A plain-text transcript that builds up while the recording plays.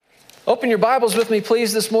Open your Bibles with me,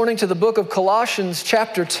 please, this morning to the book of Colossians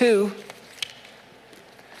chapter 2.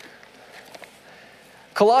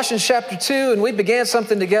 Colossians chapter 2, and we began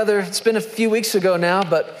something together. It's been a few weeks ago now,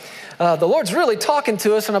 but the Lord's really talking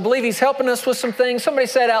to us, and I believe He's helping us with some things. Somebody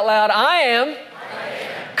say it out loud. I am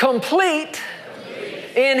complete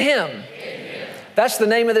in Him. That's the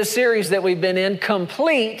name of this series that we've been in,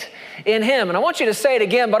 Complete in Him. And I want you to say it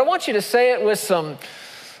again, but I want you to say it with some,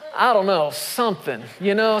 something,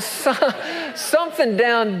 something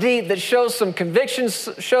down deep that shows some convictions,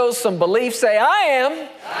 shows some belief. Say, I am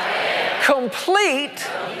complete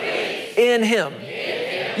in Him.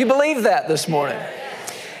 You believe that this morning?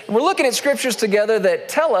 And we're looking at scriptures together that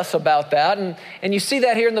tell us about that. And you see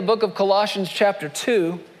that here in the book of Colossians chapter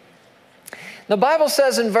 2. The Bible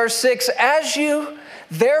says in verse 6, as you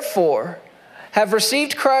therefore have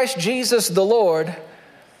received Christ Jesus the Lord,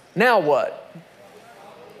 now what?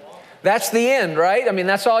 That's the end, right? I mean,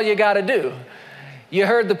 that's all you got to do. You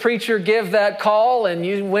heard the preacher give that call and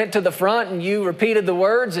you went to the front and you repeated the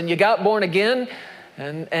words and you got born again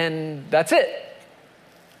and that's it.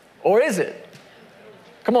 Or is it?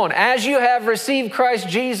 Come on, as you have received Christ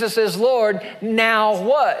Jesus as Lord, now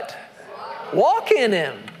what? Walk in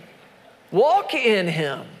Him. Walk in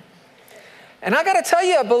Him. And I got to tell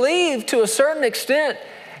you, I believe to a certain extent,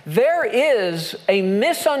 there is a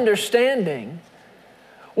misunderstanding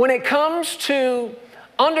when it comes to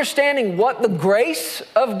understanding what the grace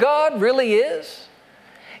of God really is.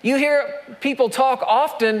 You hear people talk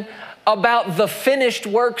often about the finished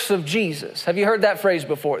works of Jesus. Have you heard that phrase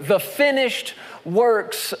before? The finished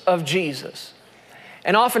works of Jesus.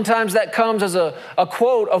 And oftentimes that comes as a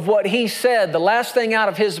quote of what He said, the last thing out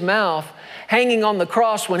of His mouth, hanging on the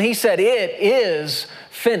cross when He said, it is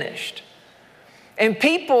finished. And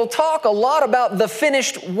people talk a lot about the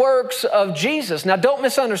finished works of Jesus. Now, don't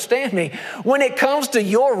misunderstand me. When it comes to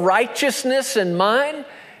your righteousness and mine,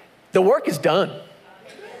 the work is done.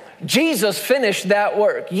 Jesus finished that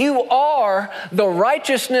work. You are the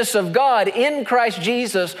righteousness of God in Christ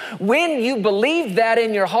Jesus. When you believed that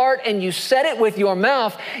in your heart and you said it with your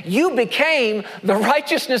mouth, you became the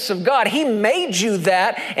righteousness of God. He made you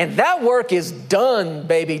that, and that work is done,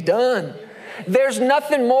 baby, done. There's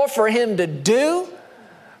nothing more for Him to do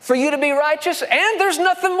for you to be righteous, and there's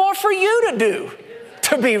nothing more for you to do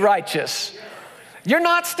to be righteous. You're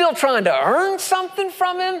not still trying to earn something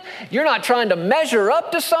from Him. You're not trying to measure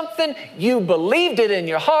up to something. You believed it in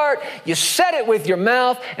your heart. You said it with your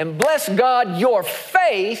mouth, and bless God, your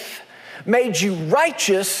faith made you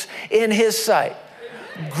righteous in His sight.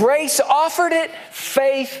 Grace offered it,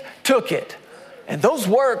 faith took it, and those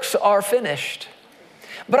works are finished.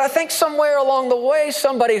 But I think somewhere along the way,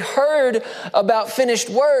 somebody heard about finished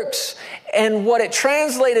works, and what it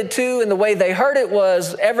translated to and the way they heard it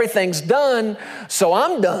was, everything's done, so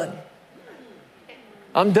I'm done.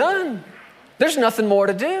 I'm done. There's nothing more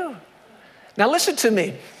to do. Now listen to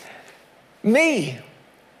me. Me,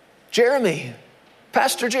 Jeremy,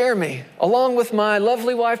 Pastor Jeremy, along with my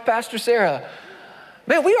lovely wife, Pastor Sarah,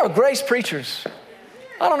 man, we are grace preachers.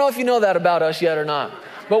 I don't know if you know that about us yet or not,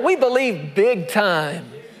 but we believe big time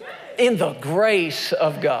in the grace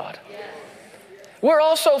of God. We're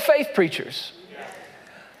also faith preachers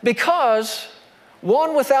because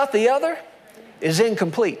one without the other is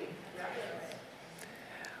incomplete.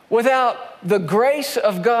 Without the grace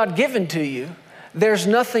of God given to you, there's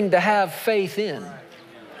nothing to have faith in.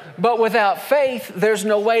 But without faith, there's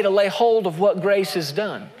no way to lay hold of what grace has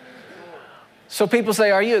done. So people say,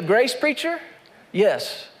 are you a grace preacher?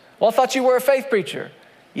 Yes. Well, I thought you were a faith preacher.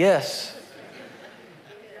 Yes.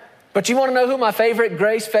 But you want to know who my favorite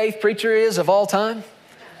grace faith preacher is of all time?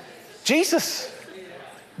 Jesus.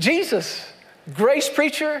 Jesus. Grace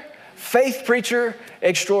preacher, faith preacher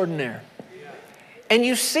extraordinaire. And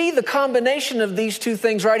you see the combination of these two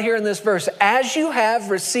things right here in this verse. As you have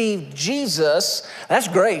received Jesus, that's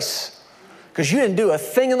grace, because you didn't do a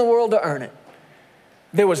thing in the world to earn it.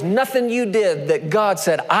 There was nothing you did that God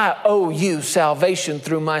said, I owe you salvation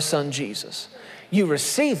through my Son Jesus. You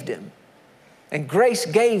received Him. And grace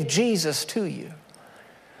gave Jesus to you.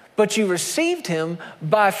 But you received Him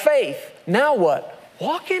by faith. Now what?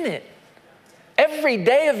 Walk in it. Every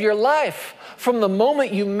day of your life, from the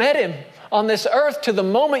moment you met Him on this earth to the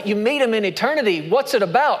moment you meet Him in eternity, what's it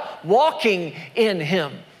about? Walking in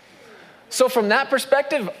Him. So from that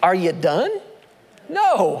perspective, are you done?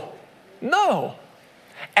 No.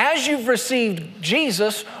 As you've received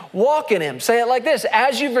Jesus, walk in Him. Say it like this.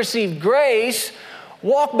 As you've received grace,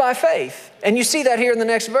 walk by faith. And you see that here in the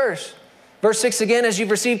next verse. Verse 6 again, as you've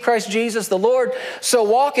received Christ Jesus the Lord, so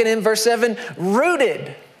walk in Him. Verse 7,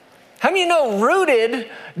 rooted. How many of you know rooted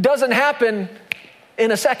doesn't happen in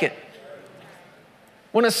a second?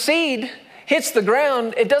 When a seed hits the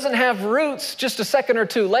ground, it doesn't have roots just a second or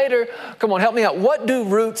two later. Come on, help me out. What do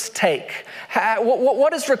roots take?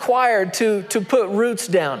 What is required to put roots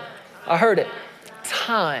down? I heard it.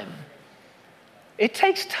 Time. It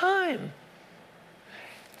takes time.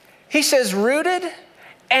 He says rooted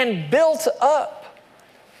and built up.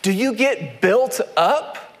 Do you get built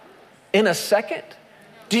up in a second?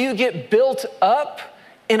 Do you get built up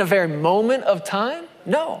in a very moment of time?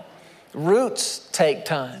 No. Roots take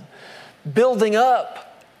time. Building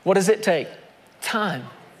up, what does it take? Time.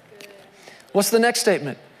 What's the next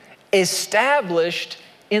statement? Established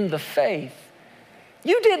in the faith.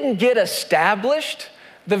 You didn't get established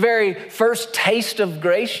the very first taste of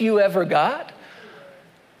grace you ever got.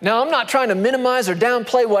 Now, I'm not trying to minimize or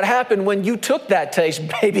downplay what happened when you took that taste,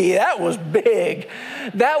 baby. That was big.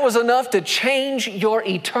 That was enough to change your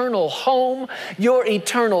eternal home, your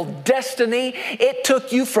eternal destiny. It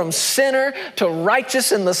took you from sinner to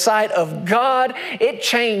righteous in the sight of God. It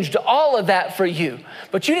changed all of that for you.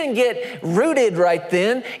 But you didn't get rooted right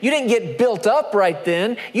then. You didn't get built up right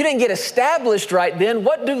then. You didn't get established right then.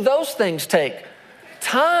 What do those things take?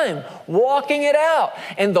 Time, walking it out.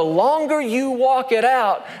 And the longer you walk it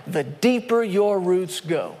out, the deeper your roots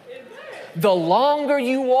go. The longer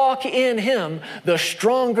you walk in Him, the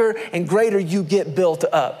stronger and greater you get built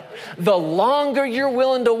up. The longer you're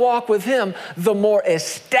willing to walk with Him, the more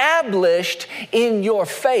established in your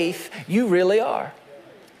faith you really are.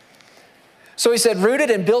 So he said, rooted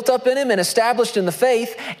and built up in Him and established in the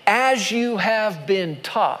faith as you have been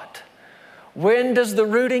taught. When does the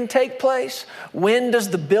rooting take place? When does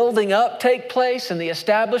the building up take place and the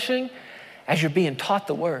establishing? As you're being taught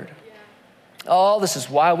the Word. Oh, this is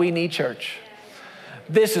why we need church.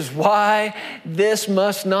 This is why this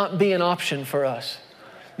must not be an option for us.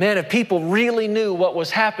 Man, if people really knew what was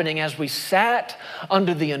happening as we sat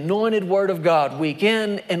under the anointed Word of God week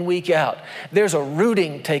in and week out, there's a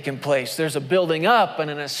rooting taking place. There's a building up and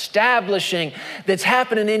an establishing that's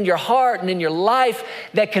happening in your heart and in your life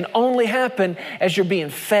that can only happen as you're being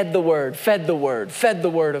fed the Word, fed the Word, fed the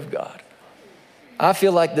Word of God. I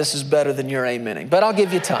feel like this is better than your amening, but I'll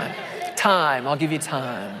give you time. I'll give you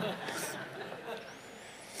time.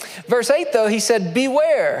 Verse 8, though, he said,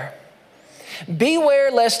 beware.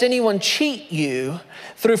 Beware lest anyone cheat you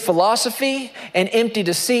through philosophy and empty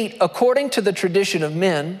deceit, according to the tradition of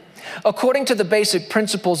men, according to the basic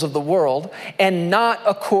principles of the world, and not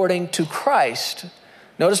according to Christ.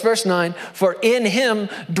 Notice verse 9, for in Him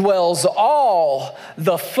dwells all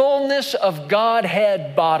the fullness of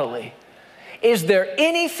Godhead bodily. Is there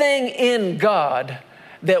anything in God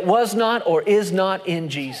that was not or is not in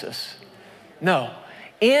Jesus? No.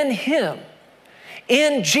 In Him,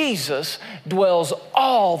 in Jesus, dwells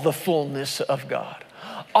all the fullness of God.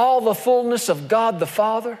 All the fullness of God the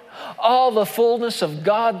Father, all the fullness of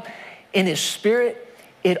God in His Spirit,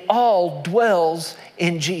 it all dwells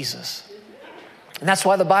in Jesus. And that's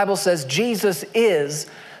why the Bible says Jesus is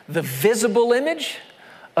the visible image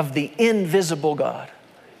of the invisible God.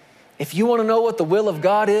 If you want to know what the will of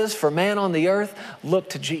God is for man on the earth, look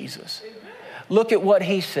to Jesus. Look at what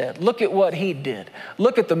He said. Look at what He did.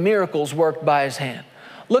 Look at the miracles worked by His hand.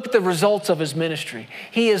 Look at the results of His ministry.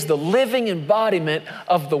 He is the living embodiment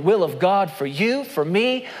of the will of God for you, for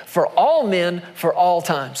me, for all men, for all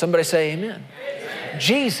time. Somebody say amen. Amen.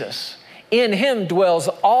 Jesus, in Him dwells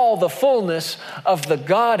all the fullness of the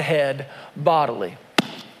Godhead bodily.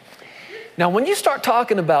 Now, when you start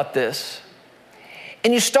talking about this,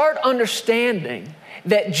 and you start understanding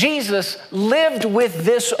that Jesus lived with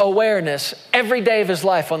this awareness every day of His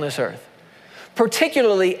life on this earth,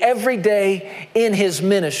 particularly every day in His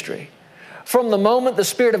ministry. From the moment the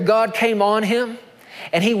Spirit of God came on Him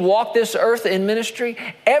and He walked this earth in ministry,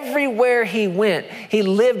 everywhere He went, He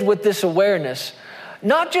lived with this awareness,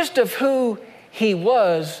 not just of who He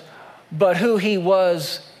was, but who He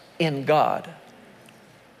was in God.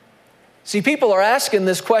 See, people are asking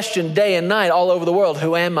this question day and night all over the world.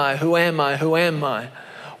 Who am I? Who am I? Who am I?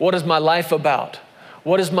 What is my life about?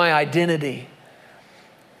 What is my identity?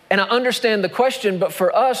 And I understand the question, but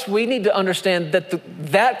for us, we need to understand that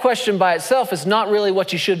that question by itself is not really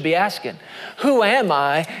what you should be asking. Who am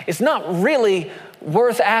I? It's not really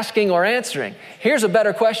worth asking or answering. Here's a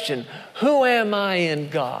better question. Who am I in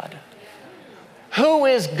God? Who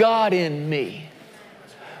is God in me?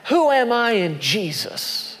 Who am I in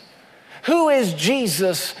Jesus? Who is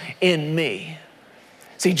Jesus in me?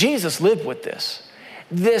 See, Jesus lived with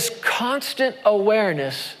this constant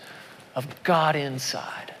awareness of God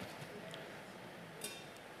inside.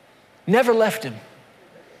 Never left Him.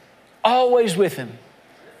 Always with Him.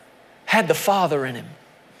 Had the Father in Him.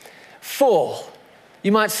 Full,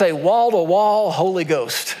 You might say wall to wall Holy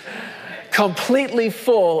Ghost, completely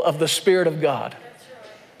full of the Spirit of God.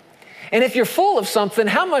 And if you're full of something,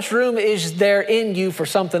 how much room is there in you for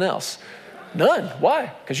something else? None.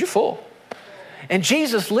 Why? Because you're full. And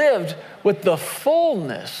Jesus lived with the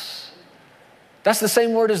fullness. That's the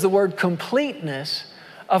same word as the word completeness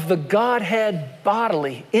of the Godhead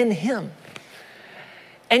bodily in him.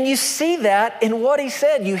 And you see that in what he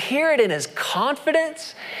said. You hear it in his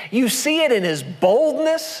confidence. You see it in his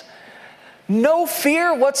boldness. No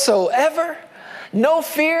fear whatsoever. No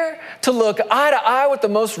fear to look eye to eye with the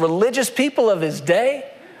most religious people of his day.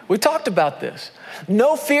 We talked about this.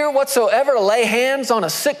 No fear whatsoever to lay hands on a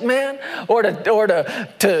sick man or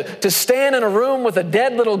to stand in a room with a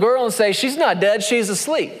dead little girl and say, she's not dead, she's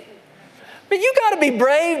asleep. But you got to be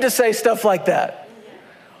brave to say stuff like that.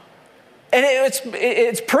 And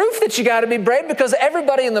it's proof that you got to be brave, because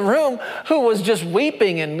everybody in the room who was just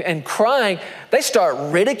weeping and crying, they start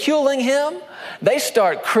ridiculing him. They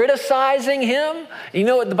start criticizing him. You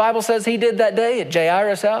know what the Bible says he did that day at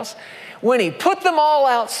Jairus' house? When he put them all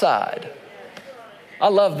outside. I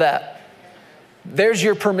love that. There's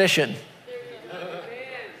your permission.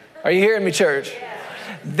 Are you hearing me, church?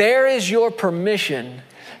 There is your permission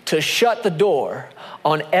to shut the door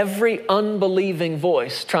on every unbelieving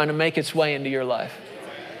voice trying to make its way into your life.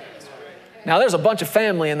 Now, there's a bunch of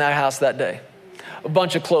family in that house that day. A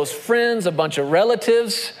bunch of close friends, a bunch of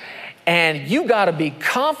relatives. And you got to be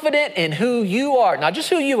confident in who you are. Not just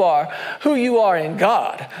who you are in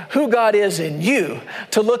God, who God is in you.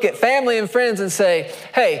 To look at family and friends and say,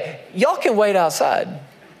 hey, y'all can wait outside.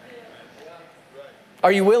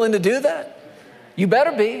 Are you willing to do that? You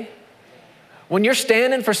better be. When you're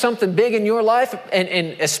standing for something big in your life, and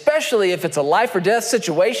especially if it's a life or death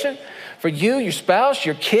situation for you, your spouse,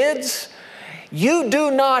 your kids, you do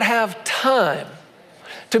not have time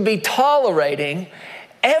to be tolerating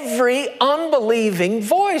every unbelieving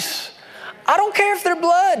voice. I don't care if they're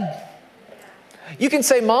blood. You can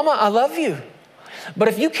say, Mama, I love you. But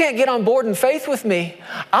if you can't get on board in faith with me,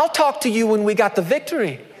 I'll talk to you when we got the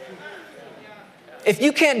victory. If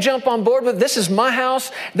you can't jump on board with, this is my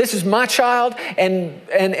house, this is my child,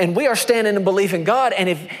 and we are standing and believing God. And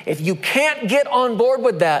if you can't get on board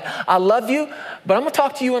with that, I love you, but I'm going to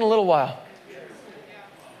talk to you in a little while.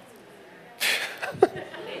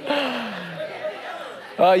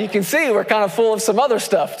 You can see we're kind of full of some other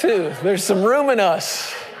stuff too. There's some room in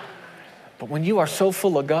us. But when you are so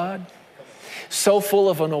full of God, so full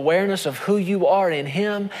of an awareness of who you are in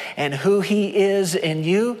him and who he is in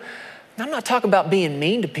you, I'm not talking about being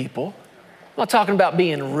mean to people. I'm not talking about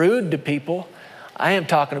being rude to people. I am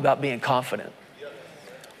talking about being confident.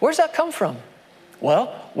 Where's that come from? Well,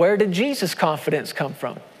 where did Jesus' confidence come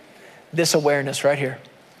from? This awareness right here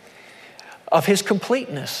of his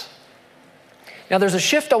completeness. Now, there's a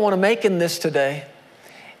shift I want to make in this today,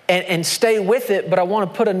 and stay with it, but I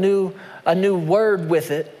want to put a new word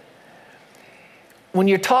with it. When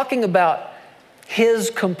you're talking about his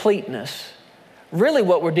completeness, really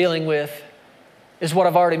what we're dealing with is what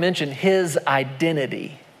I've already mentioned, his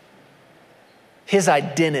identity. His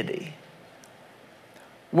identity.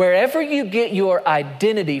 Wherever you get your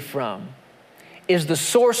identity from is the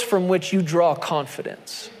source from which you draw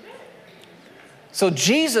confidence. So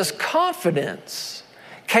Jesus' confidence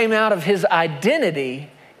came out of his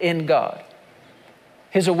identity in God.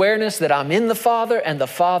 His awareness that I'm in the Father and the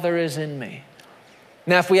Father is in me.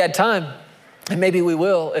 Now, if we had time, and maybe we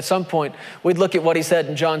will at some point, we'd look at what he said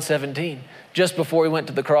in John 17, just before he went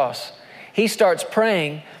to the cross. He starts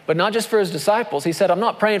praying, but not just for his disciples. He said, I'm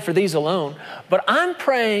not praying for these alone, but I'm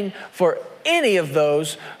praying for any of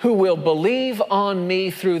those who will believe on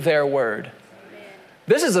me through their word.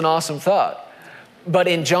 This is an awesome thought. But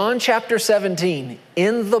in John chapter 17,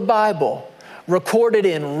 in the Bible, recorded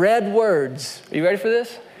in red words, are you ready for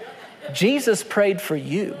this? Jesus prayed for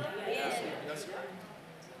you.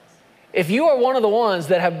 If you are one of the ones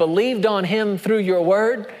that have believed on him through your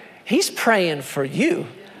word, he's praying for you.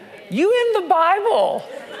 You in the Bible.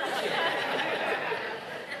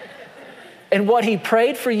 And what he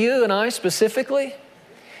prayed for you and I specifically,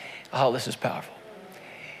 oh, this is powerful.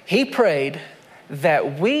 He prayed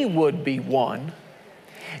that we would be one,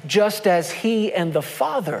 just as he and the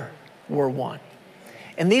Father were one.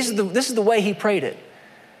 And this is the way he prayed it.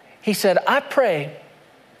 He said, I pray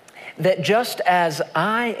that just as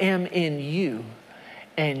I am in you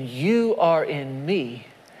and you are in me,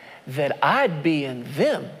 that I'd be in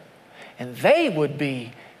them and they would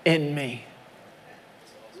be in me,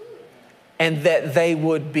 and that they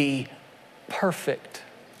would be perfect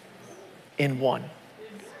in one.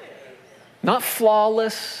 Not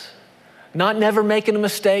flawless, not never making a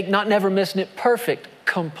mistake, not never missing it, perfect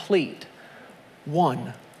complete.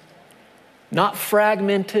 One. Not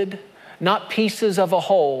fragmented, not pieces of a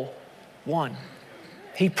whole. One.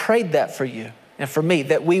 He prayed that for you and for me,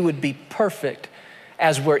 that we would be perfect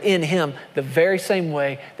as we're in him, the very same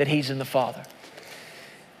way that he's in the Father.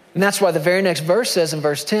 And that's why the very next verse says in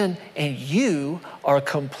verse 10, and you are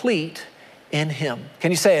complete in him.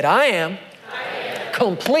 Can you say it? I am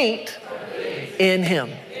complete in him.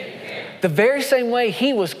 The very same way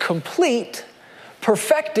he was complete,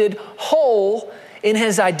 perfected, whole in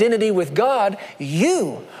his identity with God,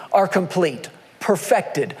 you are complete,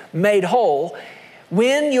 perfected, made whole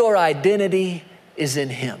when your identity is in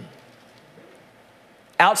him.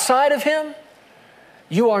 Outside of him,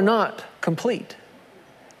 you are not complete.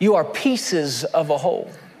 You are pieces of a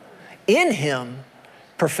whole. In him,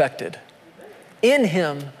 perfected. In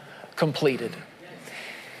him, completed.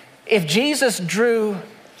 If Jesus drew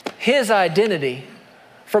his identity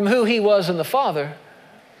from who he was in the Father,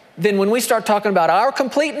 then when we start talking about our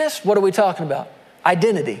completeness, what are we talking about?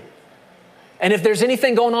 Identity. And if there's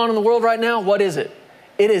anything going on in the world right now, what is it?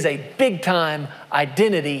 It is a big time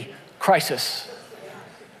identity crisis.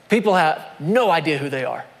 People have no idea who they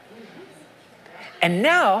are. And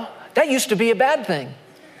now, that used to be a bad thing.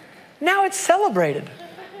 Now it's celebrated.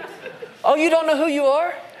 Oh, you don't know who you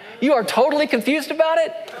are? You are totally confused about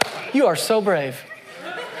it? You are so brave.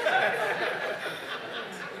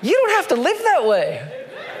 You don't have to live that way.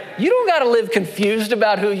 You don't got to live confused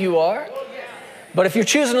about who you are. But if you're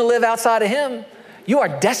choosing to live outside of him, you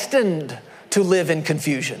are destined to live in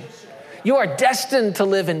confusion. You are destined to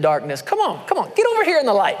live in darkness. Come on. Get over here in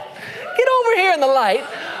the light. Get over here in the light.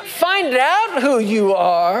 Find out who you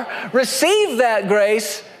are. Receive that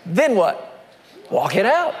grace. Then what? Walk it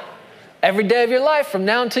out. Every day of your life from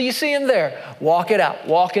now until you see him there. Walk it out.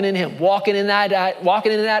 Walking in him. Walking in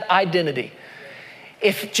that identity.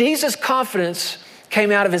 If Jesus' confidence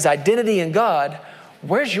came out of his identity in God,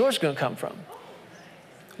 where's yours going to come from?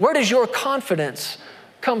 Where does your confidence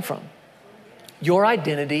come from? Your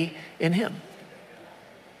identity in him.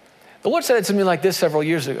 The Lord said it to me like this several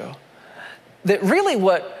years ago. That really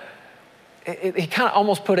he kind of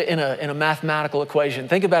almost put it in a mathematical equation.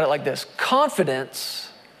 Think about it like this.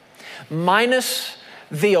 Confidence minus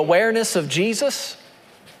the awareness of Jesus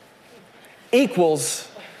equals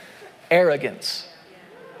arrogance.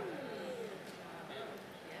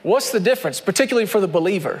 What's the difference, particularly for the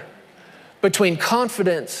believer, between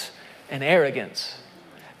confidence and arrogance?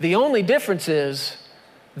 The only difference is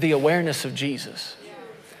the awareness of Jesus.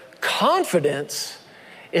 Confidence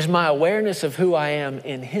is my awareness of who I am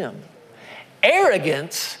in him.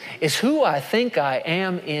 Arrogance is who I think I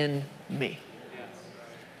am in me.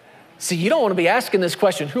 See, you don't want to be asking this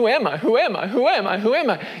question, who am I? Who am I? Who am I? Who am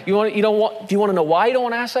I? Do you want to know why you don't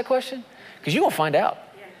want to ask that question? Because you're going to find out.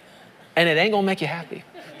 And it ain't going to make you happy.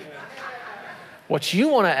 What you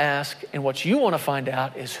want to ask and what you want to find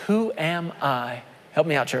out is, who am I? Help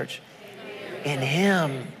me out, church. In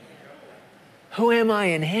him. Who am I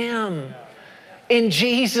in him? In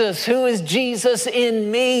Jesus. Who is Jesus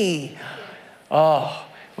in me? Oh,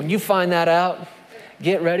 when you find that out,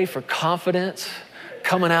 get ready for confidence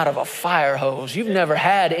coming out of a fire hose. You've never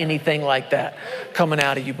had anything like that coming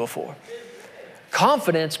out of you before.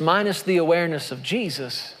 Confidence minus the awareness of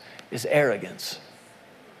Jesus is arrogance.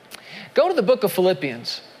 Go to the book of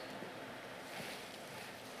Philippians.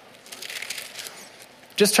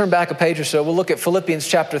 Just turn back a page or so. We'll look at Philippians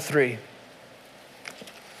chapter 3.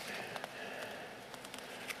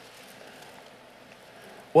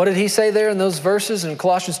 What did he say there in those verses in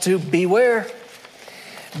Colossians 2? Beware.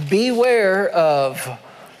 Beware of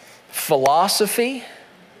philosophy.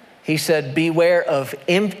 He said, beware of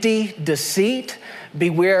empty deceit.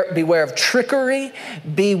 Beware of trickery.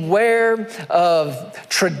 Beware of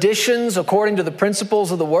traditions according to the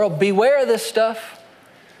principles of the world. Beware of this stuff.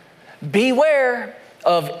 Beware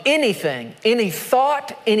of anything, any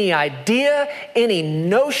thought, any idea, any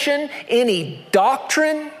notion, any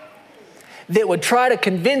doctrine that would try to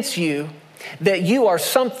convince you that you are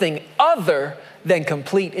something other than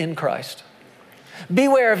complete in Christ.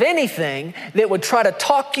 Beware of anything that would try to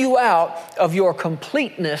talk you out of your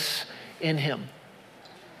completeness in him.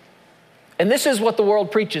 And this is what the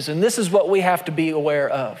world preaches, and this is what we have to be aware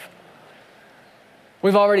of.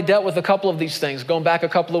 We've already dealt with a couple of these things, going back a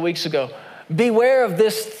couple of weeks ago. Beware of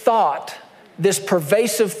this thought, this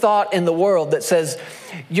pervasive thought in the world that says,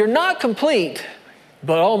 you're not complete,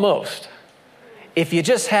 but almost. If you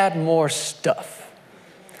just had more stuff,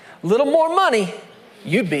 a little more money,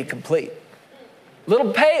 you'd be complete.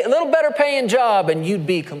 Little better paying job and you'd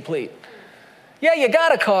be complete. Yeah, you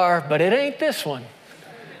got a car, but it ain't this one.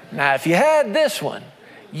 Now, if you had this one,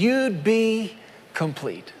 you'd be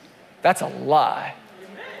complete. That's a lie.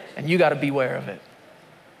 And you got to beware of it.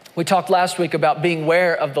 We talked last week about being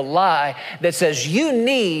aware of the lie that says you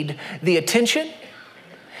need the attention,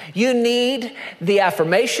 you need the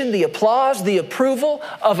affirmation, the applause, the approval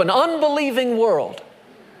of an unbelieving world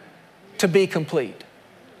to be complete.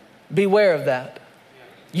 Beware of that.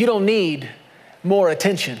 You don't need more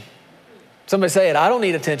attention. Somebody say it, I don't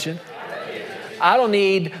need attention. I don't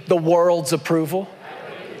need the world's approval.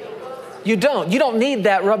 You don't. You don't need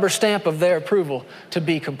that rubber stamp of their approval to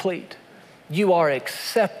be complete. You are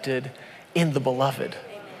accepted in the beloved.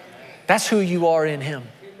 That's who you are in him.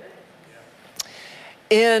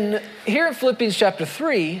 Here in Philippians chapter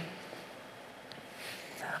 3,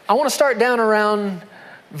 I want to start down around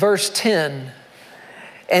verse 10.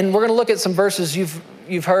 And we're going to look at some verses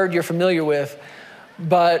you've heard, you're familiar with.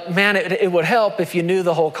 But man, it would help if you knew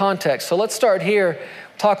the whole context. So let's start here,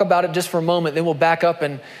 talk about it just for a moment, then we'll back up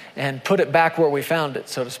and put it back where we found it,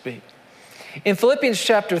 so to speak. In Philippians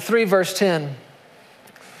chapter 3, verse 10,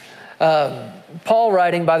 Paul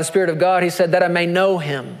writing by the Spirit of God, he said, that I may know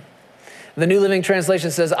him. The New Living Translation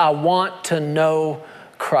says, I want to know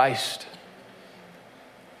Christ.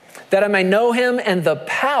 That I may know him and the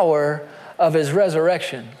power of his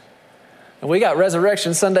resurrection. And we got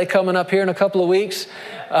Resurrection Sunday coming up here in a couple of weeks.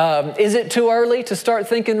 Is it too early to start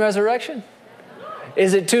thinking resurrection?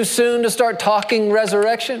 Is it too soon to start talking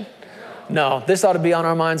resurrection? No, this ought to be on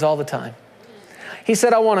our minds all the time. He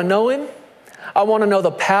said, I want to know him. I want to know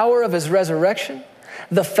the power of his resurrection,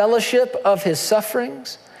 the fellowship of his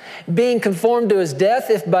sufferings, being conformed to his death,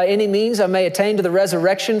 if by any means I may attain to the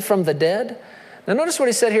resurrection from the dead. Now notice what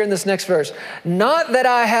he said here in this next verse. Not that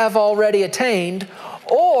I have already attained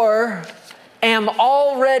or am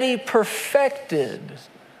already perfected.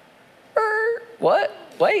 What?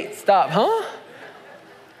 Wait, stop, huh?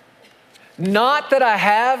 Not that I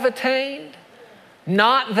have attained,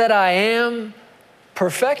 not that I am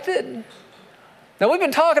perfected. Now we've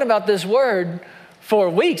been talking about this word for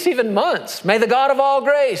weeks, even months. May the God of all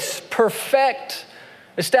grace perfect,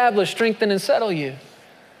 establish, strengthen, and settle you.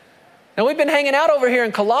 Now we've been hanging out over here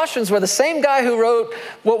in Colossians where the same guy who wrote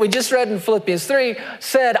what we just read in Philippians 3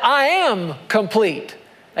 said, I am complete.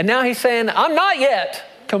 And now he's saying, I'm not yet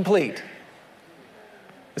complete.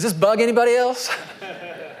 Does this bug anybody else?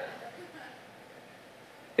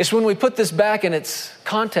 It's when we put this back in its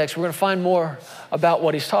context, we're going to find more about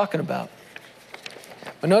what he's talking about.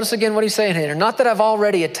 But notice again what he's saying here. Not that I've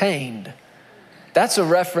already attained. That's a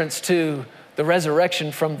reference to the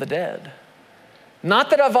resurrection from the dead.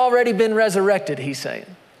 Not that I've already been resurrected, he's saying.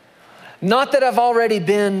 Not that I've already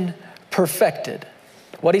been perfected.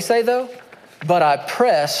 What'd he say though? But I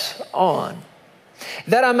press on,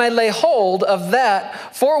 that I may lay hold of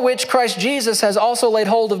that for which Christ Jesus has also laid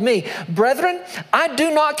hold of me. Brethren, I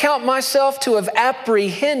do not count myself to have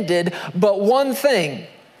apprehended, but one thing,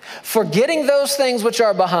 forgetting those things which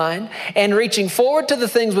are behind and reaching forward to the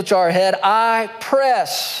things which are ahead, I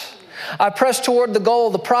press toward the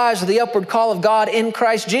goal, the prize of the upward call of God in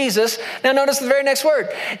Christ Jesus. Now notice the very next word.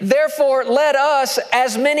 Therefore, let us,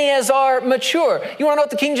 as many as are mature. You want to know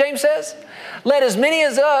what the King James says? Let as many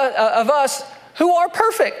as of us who are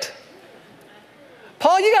perfect.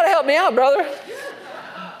 Paul, you got to help me out, brother.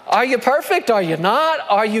 Are you perfect? Are you not?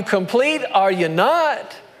 Are you complete? Are you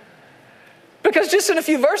not? Because just in a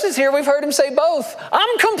few verses here, we've heard him say both.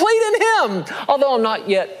 I'm complete in him, although I'm not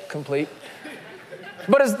yet complete.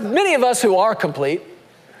 But as many of us who are complete,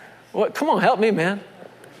 come on, help me, man.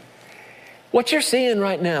 What you're seeing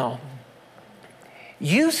right now,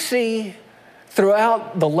 you see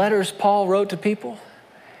throughout the letters Paul wrote to people,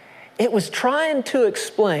 it was trying to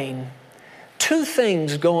explain two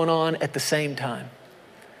things going on at the same time.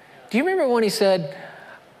 Do you remember when he said,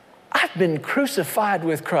 I've been crucified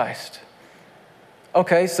with Christ?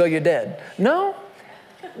 Okay, so you're dead. No,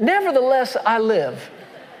 nevertheless, I live.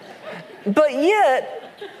 But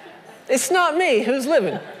yet, it's not me who's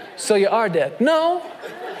living. So you are dead. No,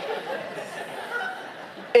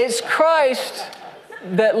 it's Christ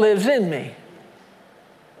that lives in me.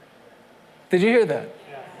 Did you hear that?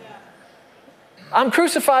 I'm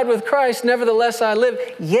crucified with Christ, nevertheless I live,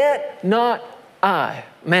 yet not I.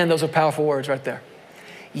 Man, those are powerful words right there.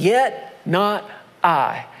 Yet not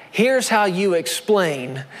I. Here's how you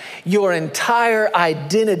explain your entire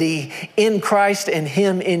identity in Christ and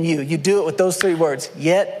Him in you. You do it with those three words,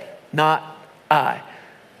 yet not I.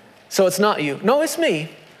 So it's not you. No, it's me,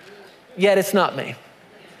 yet it's not me.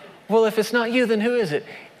 Well, if it's not you, then who is it?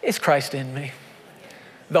 It's Christ in me,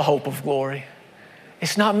 the hope of glory.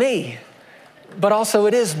 It's not me, but also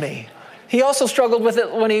it is me. He also struggled with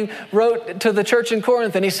it when he wrote to the church in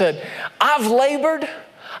Corinth and he said, I've labored,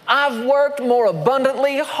 I've worked more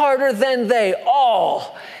abundantly, harder than they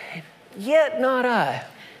all, yet not I,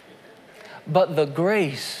 but the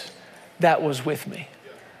grace that was with me.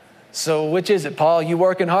 So which is it, Paul? You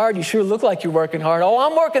working hard? You sure look like you're working hard. Oh,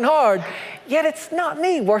 I'm working hard, yet it's not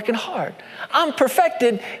me working hard. I'm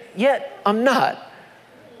perfected, yet I'm not.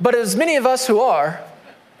 But as many of us who are,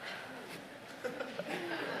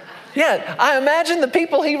 I imagine the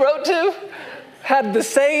people he wrote to had the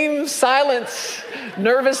same silence,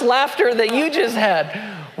 nervous laughter that you just had.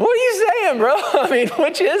 What are you saying, bro? I mean,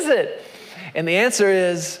 which is it? And the answer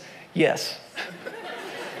is yes.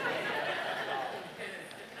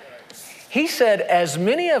 He said, as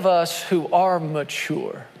many of us who are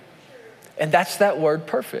mature, and that's that word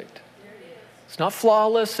perfect. It's not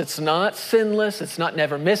flawless, it's not sinless, it's not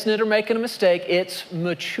never missing it or making a mistake, it's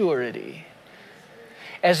maturity.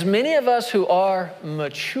 As many of us who are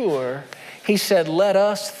mature, he said, let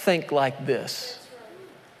us think like this.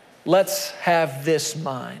 Let's have this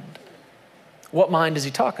mind. What mind is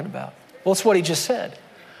he talking about? Well, it's what he just said.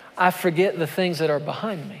 I forget the things that are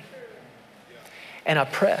behind me, and I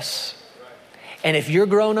press. And if you're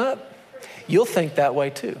grown up, you'll think that way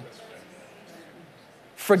too.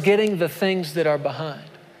 Forgetting the things that are behind.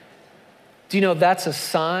 Do you know that's a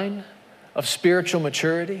sign of spiritual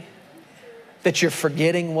maturity? That you're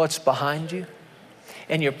forgetting what's behind you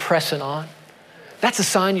and you're pressing on? That's a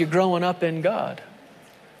sign you're growing up in God.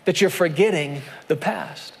 That you're forgetting the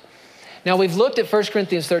past. Now we've looked at 1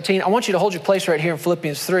 Corinthians 13. I want you to hold your place right here in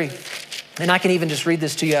Philippians 3. And I can even just read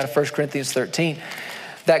this to you out of 1 Corinthians 13.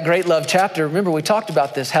 That great love chapter, remember we talked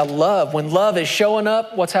about this, how when love is showing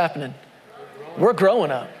up, what's happening? We're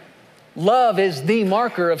growing up. Love is the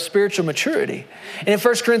marker of spiritual maturity. And in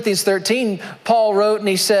 1 Corinthians 13, Paul wrote and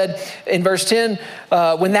he said in verse 10,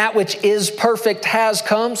 when that which is perfect has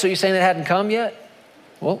come. So you're saying it hadn't come yet?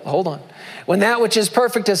 Well, hold on. When that which is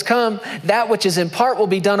perfect has come, that which is in part will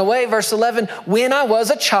be done away. Verse 11, when I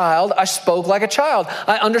was a child, I spoke like a child.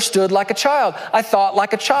 I understood like a child. I thought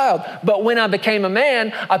like a child. But when I became a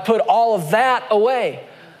man, I put all of that away.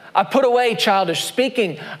 I put away childish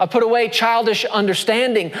speaking. I put away childish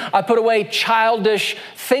understanding. I put away childish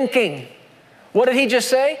thinking. What did he just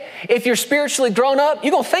say? If you're spiritually grown up,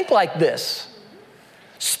 you're going to think like this.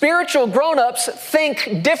 Spiritual grown-ups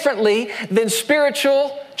think differently than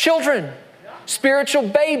spiritual children, spiritual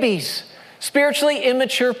babies, spiritually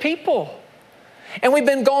immature people. And we've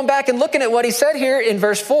been going back and looking at what he said here in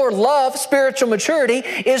verse 4. Love, spiritual maturity,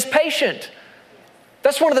 is patient.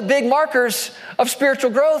 That's one of the big markers of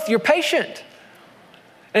spiritual growth. You're patient.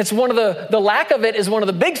 And it's one of the lack of it is one of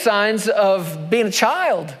the big signs of being a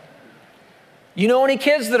child. You know any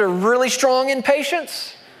kids that are really strong in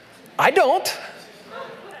patience? I don't.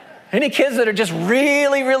 Any kids that are just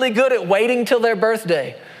really, really good at waiting till their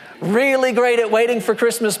birthday? Really great at waiting for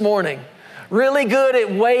Christmas morning? Really good at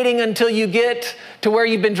waiting until you get to where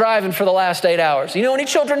you've been driving for the last 8 hours? You know any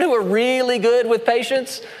children who are really good with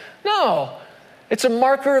patience? No. It's a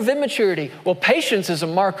marker of immaturity. Well, patience is a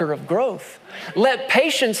marker of growth. Let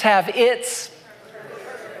patience have its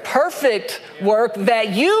perfect work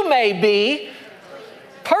that you may be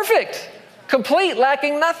perfect, complete,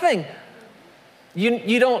 lacking nothing.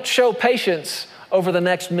 You don't show patience over the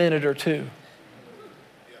next minute or two.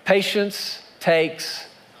 Patience takes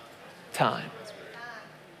time.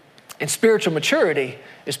 And spiritual maturity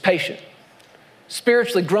is patient.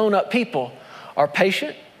 Spiritually grown up people are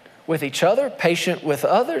patient with each other, patient with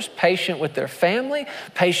others, patient with their family,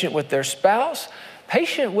 patient with their spouse,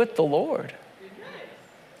 patient with the Lord.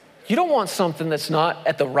 You don't want something that's not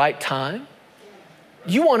at the right time.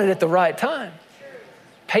 You want it at the right time.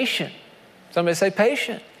 Patient. Somebody say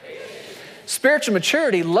patient. Spiritual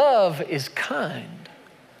maturity, love is kind.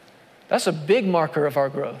 That's a big marker of our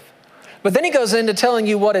growth. But then he goes into telling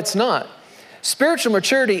you what it's not. Spiritual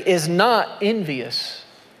maturity is not envious.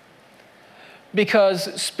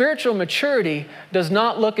 Because spiritual maturity does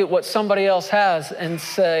not look at what somebody else has and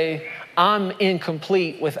say, I'm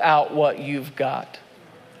incomplete without what you've got.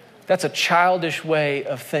 That's a childish way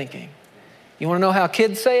of thinking. You want to know how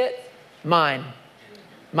kids say it? Mine.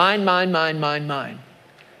 Mine, mine, mine, mine, mine.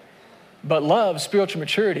 But love, spiritual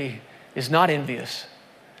maturity, is not envious.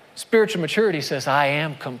 Spiritual maturity says, I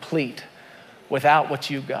am complete without what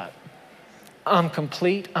you've got. I'm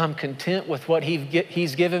complete. I'm content with what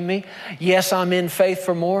he's given me. Yes, I'm in faith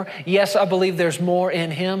for more. Yes, I believe there's more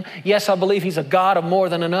in him. Yes, I believe he's a God of more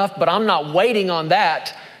than enough, but I'm not waiting on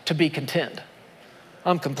that to be content.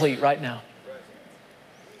 I'm complete right now.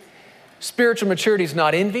 Spiritual maturity is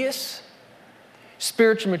not envious.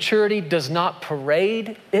 Spiritual maturity does not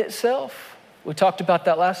parade itself. We talked about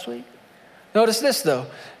that last week. Notice this though.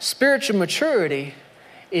 Spiritual maturity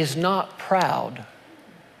is not proud.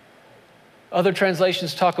 Other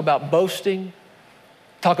translations talk about boasting,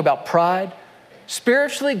 talk about pride.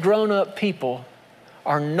 Spiritually grown up people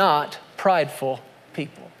are not prideful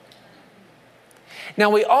people. Now,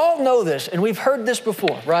 we all know this, and we've heard this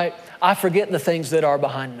before, right? I forget the things that are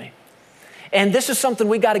behind me. And this is something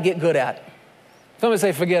we got to get good at. Somebody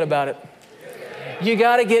say, forget about it. You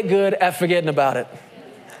got to get good at forgetting about it.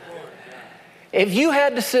 If you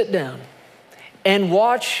had to sit down and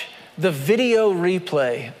watch the video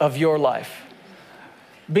replay of your life,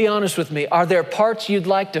 be honest with me, are there parts you'd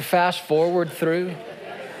like to fast forward through?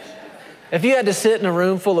 If you had to sit in a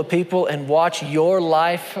room full of people and watch your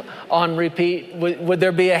life on repeat, would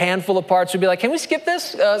there be a handful of parts you'd be like, can we skip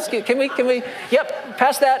this? Can we? Yep,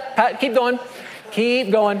 past that. Keep going.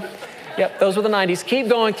 Keep going. Yep, those were the 90s. Keep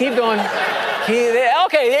going.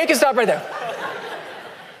 Okay, you can stop right there.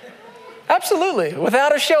 Absolutely.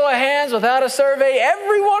 Without a show of hands, without a survey,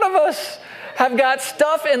 every one of us have got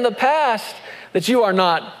stuff in the past that you are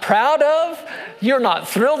not proud of, you're not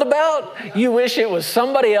thrilled about, you wish it was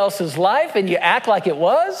somebody else's life and you act like it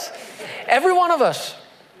was. Every one of us.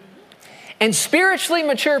 And spiritually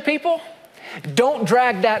mature people don't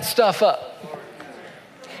drag that stuff up.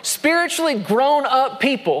 Spiritually grown up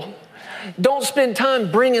people don't spend time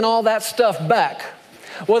bringing all that stuff back.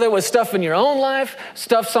 Whether it was stuff in your own life,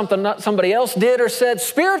 stuff somebody else did or said,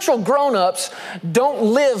 spiritual grown-ups don't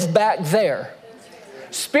live back there.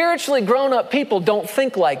 Spiritually grown-up people don't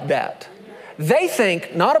think like that. They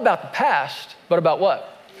think not about the past, but about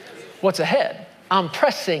what? What's ahead. I'm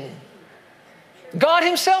pressing. God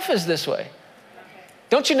himself is this way.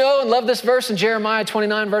 Don't you know and love this verse in Jeremiah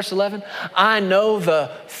 29, verse 11? I know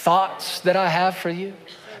the thoughts that I have for you.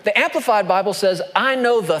 The Amplified Bible says, I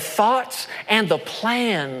know the thoughts and the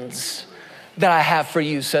plans that I have for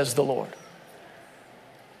you, says the Lord.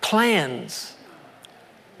 Plans.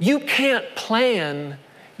 You can't plan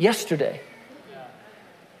yesterday.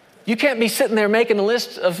 You can't be sitting there making a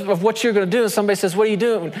list of what you're going to do, and somebody says, what are you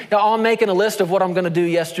doing? Oh, I'm making a list of what I'm going to do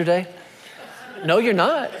yesterday. No, you're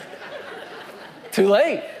not. Too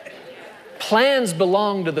late. Plans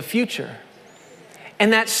belong to the future.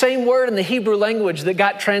 And that same word in the Hebrew language that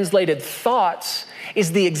got translated thoughts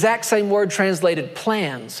is the exact same word translated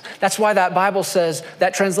plans. That's why that Bible says,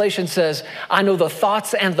 that translation says, I know the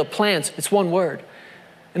thoughts and the plans. It's one word.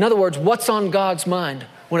 In other words, what's on God's mind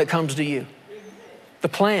when it comes to you? The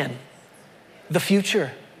plan, the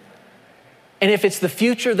future. And if it's the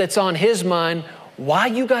future that's on his mind, why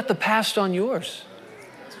you got the past on yours?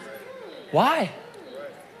 Why?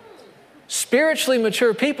 Spiritually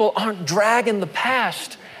mature people aren't dragging the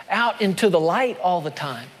past out into the light all the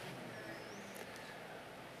time.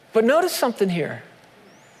 But notice something here.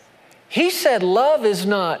 He said love is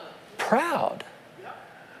not proud.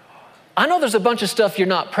 I know there's a bunch of stuff you're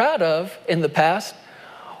not proud of in the past.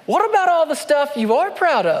 What about all the stuff you are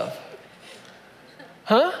proud of?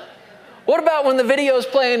 Huh? What about when the video's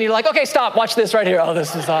playing and you're like, okay, stop, watch this right here. Oh,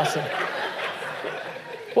 this is awesome.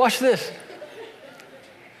 Watch this.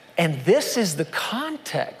 And this is the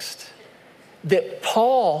context that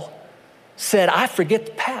Paul said, I forget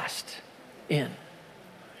the past in.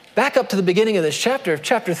 Back up to the beginning of this chapter,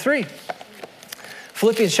 chapter 3.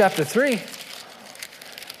 Philippians chapter 3.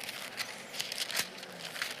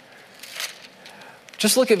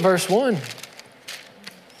 Just look at verse 1.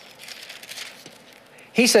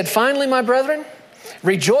 He said, finally, my brethren,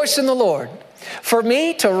 rejoice in the Lord. For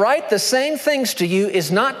me to write the same things to you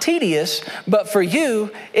is not tedious, but for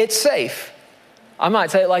you, it's safe. I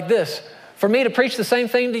might say it like this. For me to preach the same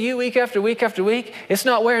thing to you week after week after week, it's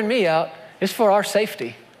not wearing me out. It's for our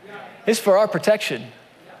safety. It's for our protection.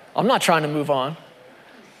 I'm not trying to move on.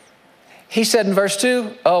 He said in verse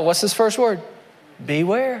 2, oh, what's this first word?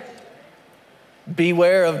 Beware.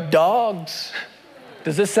 Beware of dogs.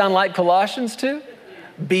 Does this sound like Colossians 2?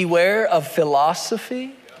 Beware of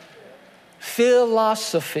philosophy.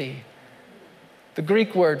 Philosophy. The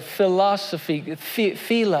Greek word philosophy,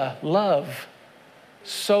 phila, love.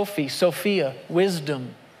 Sophie, Sophia,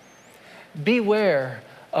 wisdom. Beware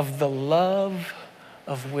of the love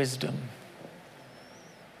of wisdom.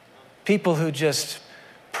 People who just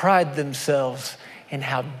pride themselves in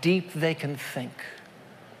how deep they can think.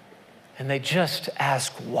 And they just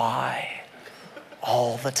ask why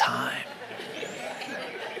all the time.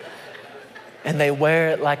 And they wear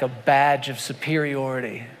it like a badge of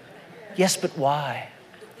superiority. Yes, but why?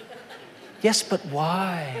 Yes, but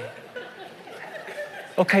why?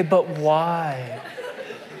 Okay, but why?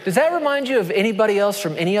 Does that remind you of anybody else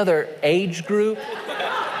from any other age group?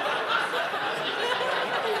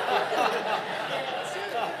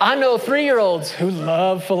 I know 3-year-olds who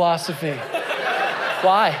love philosophy.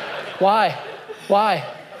 Why? Why? Why?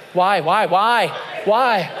 Why? Why? Why?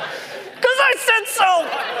 Why? Because I said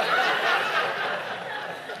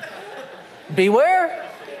so. Beware.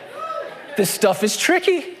 This stuff is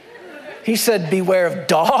tricky. He said, beware of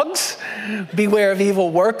dogs, beware of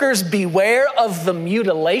evil workers, beware of the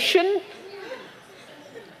mutilation.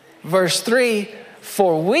 Verse 3,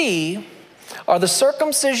 for we are the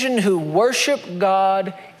circumcision who worship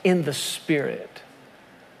God in the Spirit.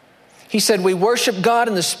 He said, we worship God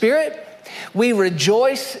in the Spirit. We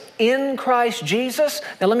rejoice in Christ Jesus.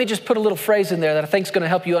 Now let me just put a little phrase in there that I think is going to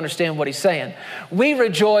help you understand what he's saying. We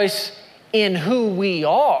rejoice in who we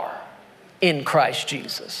are in Christ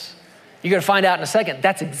Jesus. You're going to find out in a second,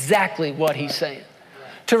 that's exactly what he's saying.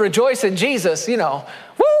 To rejoice in Jesus,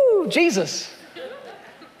 woo, Jesus.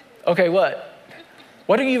 Okay, what?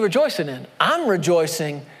 What are you rejoicing in? I'm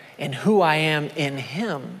rejoicing in who I am in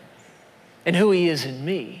him and who he is in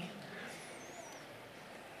me.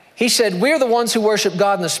 He said, we're the ones who worship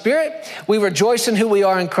God in the Spirit. We rejoice in who we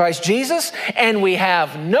are in Christ Jesus, and we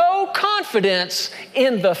have no confidence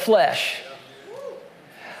in the flesh.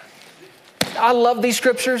 I love these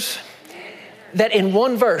scriptures that in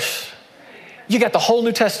one verse, you got the whole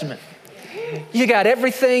New Testament. You got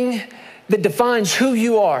everything that defines who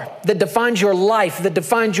you are, that defines your life, that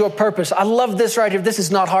defines your purpose. I love this right here. This is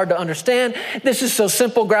not hard to understand. This is so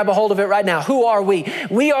simple. Grab a hold of it right now. Who are we?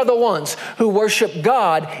 We are the ones who worship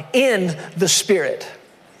God in the Spirit.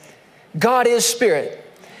 God is Spirit.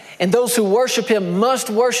 And those who worship him must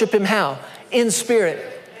worship him how? In spirit.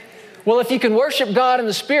 Well, if you can worship God in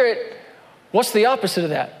the Spirit, what's the opposite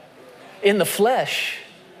of that? In the flesh.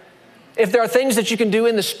 If there are things that you can do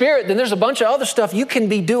in the Spirit, then there's a bunch of other stuff you can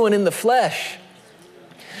be doing in the flesh.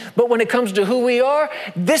 But when it comes to who we are,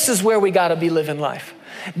 this is where we got to be living life.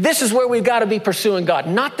 This is where we've got to be pursuing God,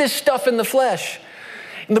 not this stuff in the flesh.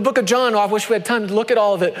 In the book of John, I wish we had time to look at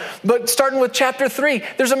all of it, but starting with chapter 3,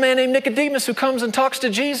 there's a man named Nicodemus who comes and talks to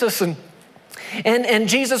Jesus, and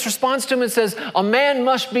Jesus responds to him and says, a man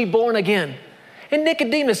must be born again. And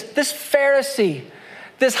Nicodemus, this Pharisee,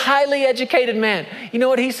 this highly educated man, you know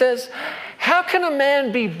what he says? How can a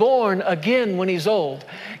man be born again when he's old?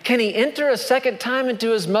 Can he enter a second time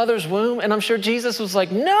into his mother's womb? And I'm sure Jesus was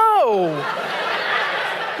like, no,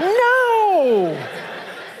 no.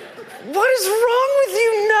 What is wrong with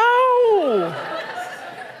you? No.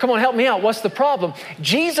 Come on, help me out. What's the problem?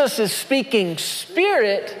 Jesus is speaking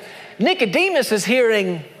spirit. Nicodemus is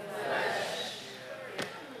hearing.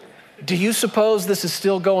 Do you suppose this is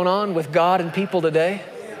still going on with God and people today?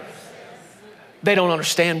 They don't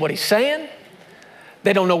understand what he's saying.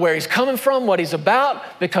 They don't know where he's coming from, what he's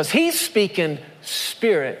about, because he's speaking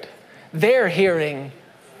spirit. They're hearing.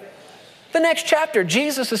 The next chapter,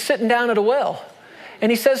 Jesus is sitting down at a well,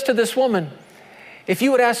 and he says to this woman, if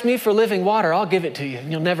you would ask me for living water, I'll give it to you,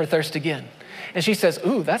 and you'll never thirst again. And she says,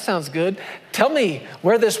 ooh, that sounds good. Tell me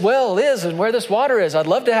where this well is and where this water is. I'd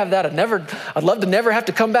love to have that. I'd love to never have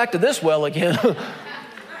to come back to this well again.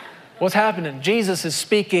 What's happening? Jesus is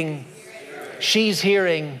speaking. She's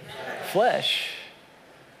hearing flesh.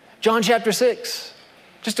 John chapter 6,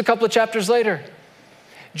 just a couple of chapters later,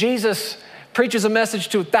 Jesus preaches a message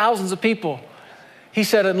to thousands of people. He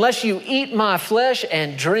said, unless you eat my flesh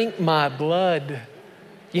and drink my blood,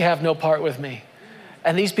 you have no part with me.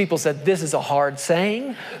 And these people said, this is a hard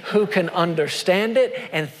saying. Who can understand it?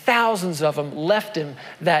 And thousands of them left him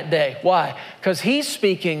that day. Why? Because he's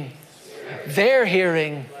speaking, they're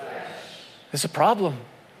hearing. It's a problem.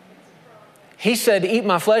 He said, eat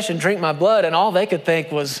my flesh and drink my blood, and all they could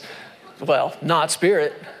think was, well, not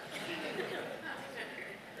spirit.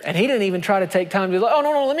 And he didn't even try to take time to be like, oh,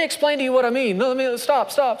 no, let me explain to you what I mean. No,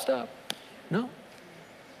 stop. No.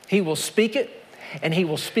 He will speak it, and he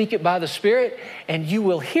will speak it by the Spirit, and you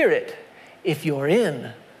will hear it if you're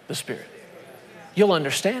in the Spirit. You'll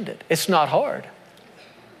understand it. It's not hard.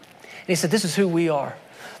 And he said, this is who we are.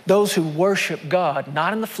 Those who worship God,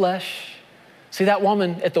 not in the flesh. See, that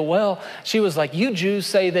woman at the well, she was like, you Jews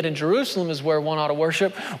say that in Jerusalem is where one ought to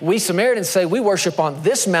worship. We Samaritans say we worship on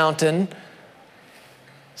this mountain.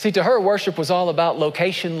 See, to her, worship was all about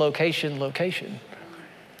location. And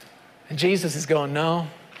Jesus is going, no,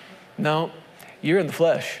 you're in the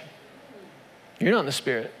flesh. You're not in the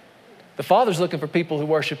Spirit. The Father's looking for people who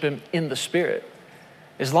worship him in the Spirit.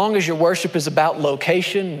 As long as your worship is about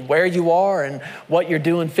location, where you are and what you're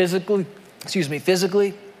doing physically,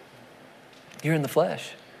 you're in the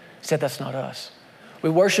flesh. He said, that's not us.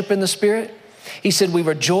 We worship in the Spirit. He said, we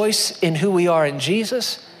rejoice in who we are in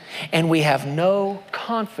Jesus, and we have no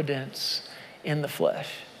confidence in the flesh.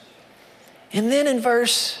 And then in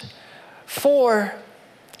verse 4,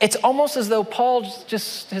 It's almost as though Paul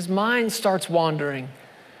his mind starts wandering.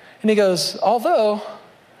 And he goes, although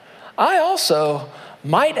I also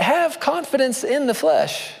might have confidence in the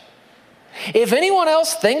flesh. If anyone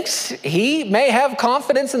else thinks he may have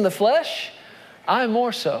confidence in the flesh, I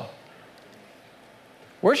more so.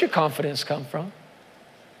 Where's your confidence come from?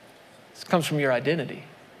 It comes from your identity.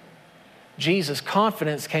 Jesus'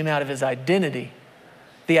 confidence came out of his identity,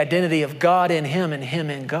 the identity of God in him and him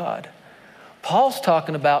in God. Paul's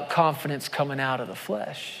talking about confidence coming out of the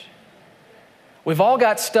flesh. We've all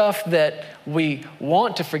got stuff that we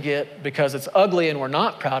want to forget because it's ugly and we're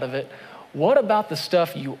not proud of it. What about the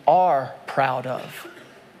stuff you are proud of?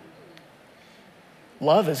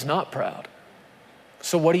 Love is not proud.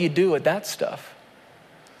 So what do you do with that stuff?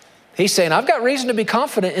 He's saying, I've got reason to be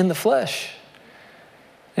confident in the flesh.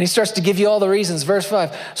 And he starts to give you all the reasons. Verse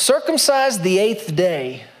 5, circumcised the 8th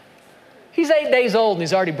day. He's 8 days old and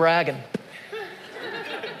he's already bragging.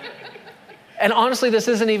 And honestly, this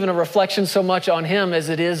isn't even a reflection so much on him as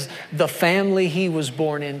it is the family he was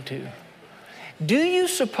born into. Do you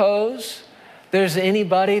suppose there's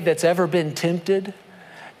anybody that's ever been tempted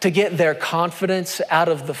to get their confidence out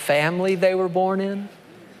of the family they were born in?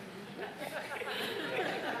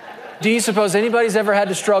 Do you suppose anybody's ever had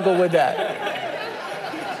to struggle with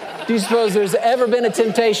that? Do you suppose there's ever been a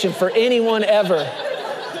temptation for anyone ever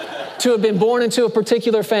to have been born into a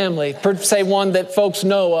particular family, say one that folks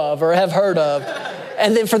know of or have heard of,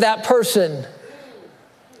 and then for that person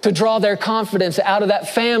to draw their confidence out of that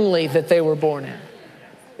family that they were born in?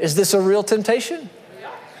 Is this a real temptation?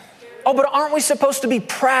 Oh, but aren't we supposed to be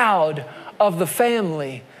proud of the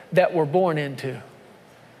family that we're born into?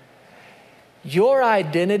 Your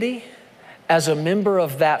identity as a member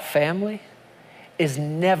of that family is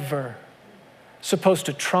never supposed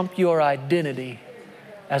to trump your identity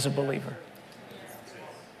as a believer,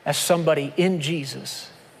 as somebody in Jesus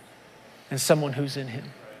and someone who's in him.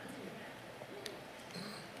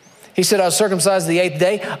 He said, I was circumcised the 8th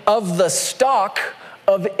day of the stock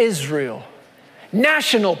of Israel.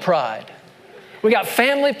 National pride. We got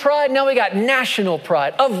family pride, now we got national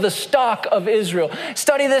pride, of the stock of Israel.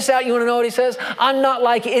 Study this out, you want to know what he says? I'm not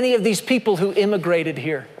like any of these people who immigrated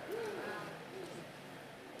here.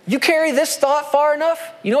 You carry this thought far enough,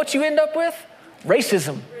 you know what you end up with?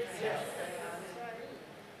 Racism.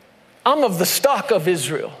 I'm of the stock of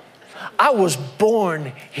Israel. I was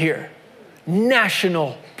born here.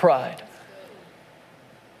 National pride.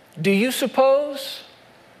 Do you suppose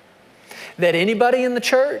that anybody in the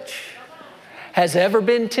church has ever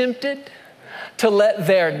been tempted to let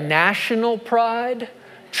their national pride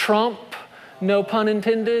trump, no pun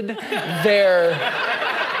intended, their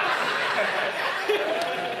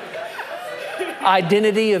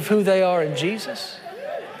identity of who they are in Jesus?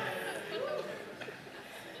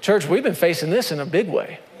 Church, we've been facing this in a big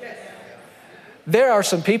way. There are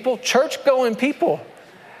some people, church-going people,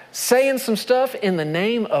 saying some stuff in the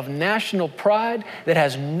name of national pride that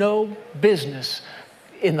has no business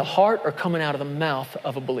in the heart or coming out of the mouth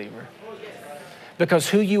of a believer. Because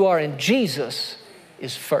who you are in Jesus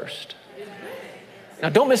is first. Now,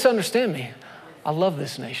 don't misunderstand me. I love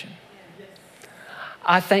this nation.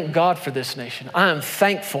 I thank God for this nation. I am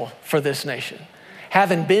thankful for this nation.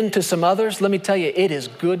 Having been to some others, let me tell you, it is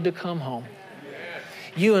good to come home.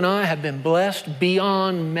 You and I have been blessed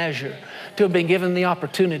beyond measure to have been given the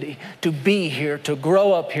opportunity to be here, to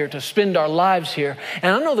grow up here, to spend our lives here.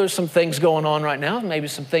 And I know there's some things going on right now, maybe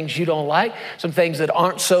some things you don't like, some things that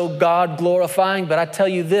aren't so God glorifying, but I tell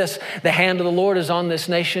you this, the hand of the Lord is on this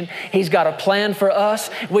nation. He's got a plan for us.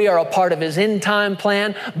 We are a part of his end time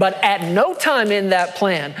plan, but at no time in that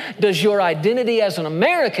plan does your identity as an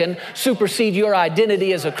American supersede your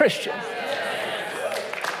identity as a Christian.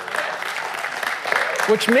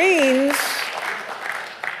 Which means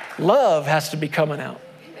love has to be coming out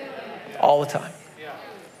all the time.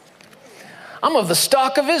 I'm of the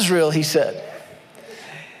stock of Israel, he said.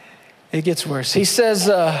 It gets worse. He says,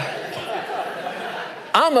 I'm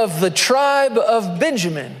of the tribe of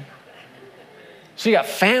Benjamin. So you got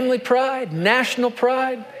family pride, national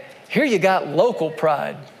pride. Here you got local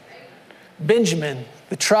pride. Benjamin,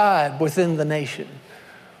 the tribe within the nation.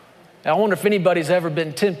 Now, I wonder if anybody's ever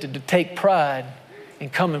been tempted to take pride in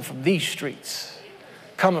coming from these streets,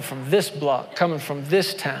 coming from this block, coming from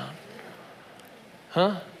this town.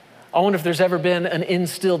 I wonder if there's ever been an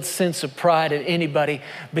instilled sense of pride in anybody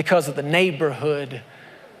because of the neighborhood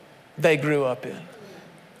they grew up in.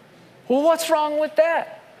 Well, what's wrong with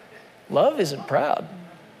that? Love isn't proud.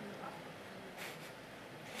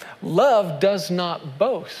 Love does not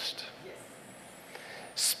boast.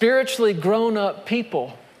 Spiritually grown up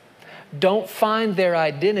people don't find their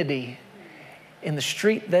identity in the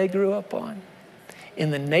street they grew up on,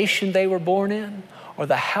 in the nation they were born in, or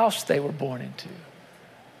the house they were born into.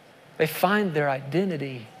 They find their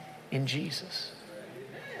identity in Jesus.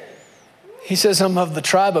 He says, I'm of the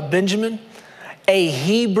tribe of Benjamin, a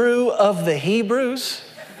Hebrew of the Hebrews.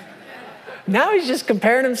 Now he's just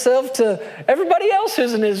comparing himself to everybody else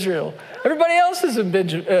who's in Israel. Everybody else is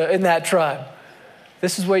in that tribe.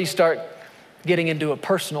 This is where you start getting into a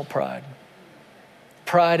personal pride.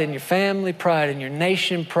 Pride in your family, pride in your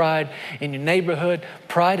nation, pride in your neighborhood,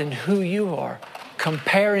 pride in who you are,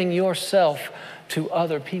 comparing yourself to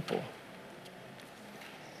other people.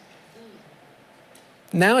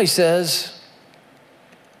 Now he says,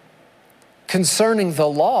 concerning the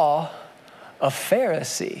law, a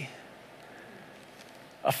Pharisee.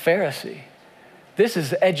 A Pharisee. This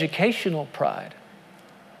is educational pride.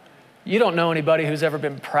 You don't know anybody who's ever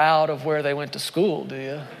been proud of where they went to school, do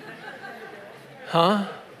you? Huh?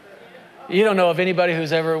 You don't know of anybody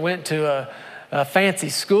who's ever went to a fancy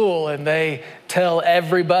school and they tell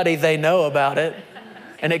everybody they know about it.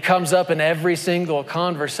 And it comes up in every single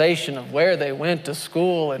conversation of where they went to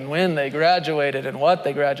school and when they graduated and what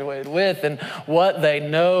they graduated with and what they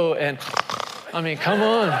know. And I mean, come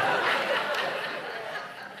on.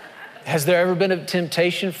 Has there ever been a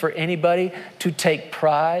temptation for anybody to take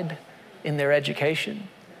pride in their education?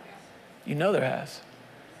 You know there has.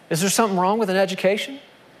 Is there something wrong with an education?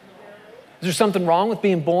 Is there something wrong with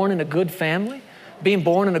being born in a good family? Being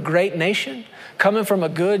born in a great nation? Coming from a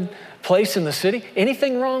good place in the city?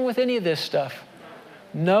 Anything wrong with any of this stuff?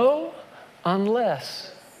 No,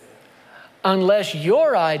 unless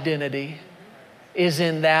your identity is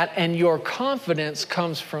in that and your confidence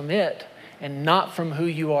comes from it and not from who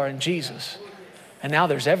you are in Jesus. And now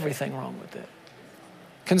there's everything wrong with it.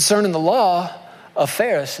 Concerning the law, a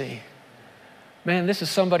Pharisee. Man, this is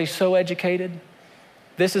somebody so educated.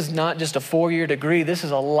 This is not just a 4-year degree. This is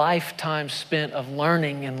a lifetime spent of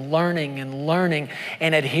learning and learning and learning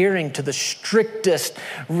and adhering to the strictest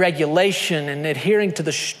regulation and adhering to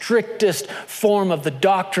the strictest form of the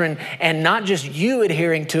doctrine, and not just you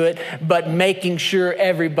adhering to it, but making sure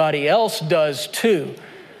everybody else does too.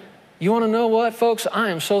 You want to know what, folks? I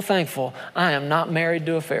am so thankful I am not married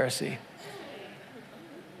to a Pharisee.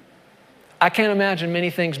 I can't imagine many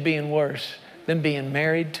things being worse than being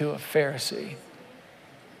married to a Pharisee.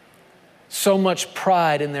 So much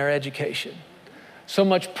pride in their education. So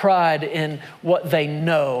much pride in what they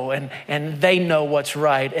know, and they know what's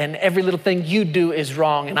right, and every little thing you do is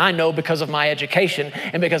wrong, and I know because of my education,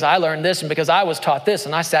 and because I learned this, and because I was taught this,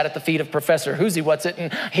 and I sat at the feet of Professor Who's-He What's-It,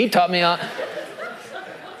 and he taught me.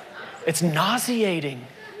 It's nauseating.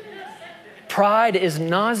 Pride is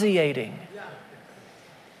nauseating.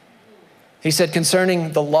 He said,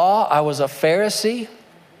 concerning the law, I was a Pharisee.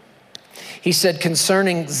 He said,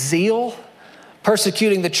 concerning zeal,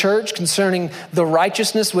 persecuting the church, concerning the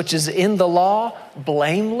righteousness which is in the law,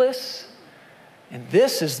 blameless. And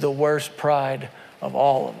this is the worst pride of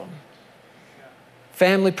all of them.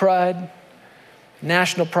 Family pride,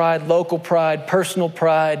 national pride, local pride, personal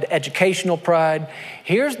pride, educational pride.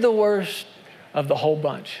 Here's the worst of the whole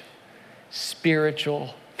bunch: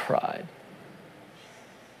 spiritual pride.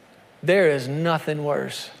 There is nothing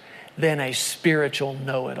worse than a spiritual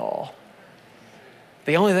know-it-all.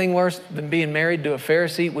 The only thing worse than being married to a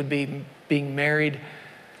Pharisee would be being married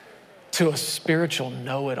to a spiritual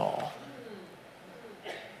know-it-all.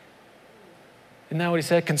 Isn't that what he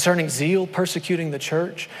said? Concerning zeal, persecuting the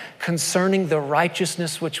church. Concerning the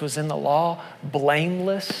righteousness which was in the law,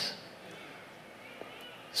 blameless.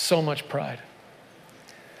 So much pride.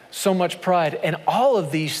 So much pride. And all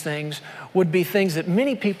of these things would be things that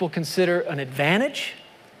many people consider an advantage.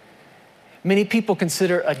 Many people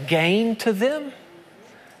consider a gain to them.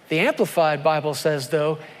 The Amplified Bible says,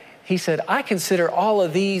 though, he said, I consider all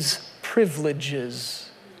of these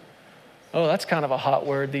privileges. Oh, that's kind of a hot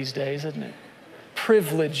word these days, isn't it?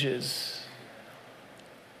 Privileges.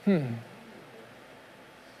 Don't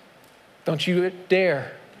you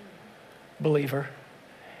dare, believer,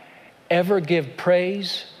 ever give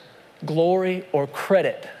praise, glory, or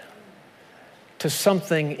credit to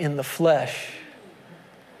something in the flesh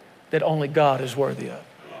that only God is worthy of.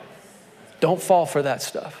 Don't fall for that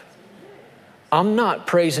stuff. I'm not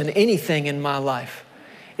praising anything in my life.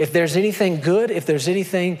 If there's anything good, if there's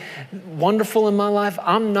anything wonderful in my life,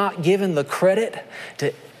 I'm not giving the credit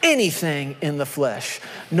to anything in the flesh.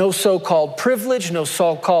 No so-called privilege, no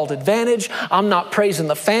so-called advantage. I'm not praising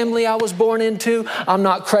the family I was born into. I'm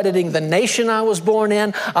not crediting the nation I was born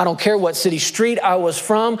in. I don't care what city street I was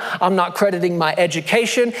from. I'm not crediting my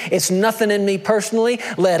education. It's nothing in me personally.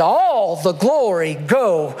 Let all the glory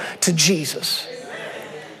go to Jesus.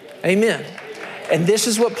 Amen. And this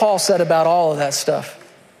is what Paul said about all of that stuff.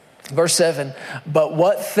 Verse 7, but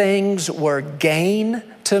what things were gain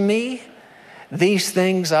to me, these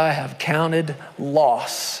things I have counted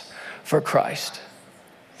loss for Christ.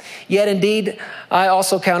 Yet indeed, I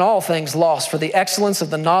also count all things lost for the excellence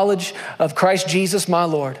of the knowledge of Christ Jesus my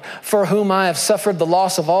Lord, for whom I have suffered the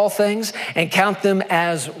loss of all things and count them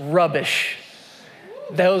as rubbish.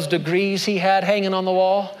 Those degrees he had hanging on the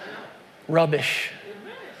wall, rubbish.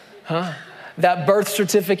 Huh? That birth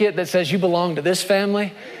certificate that says you belong to this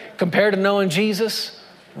family, compared to knowing Jesus,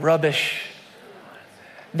 rubbish.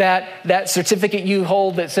 That certificate you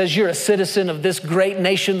hold that says you're a citizen of this great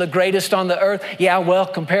nation, the greatest on the earth, yeah, well,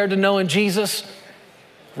 compared to knowing Jesus,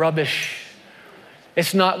 rubbish.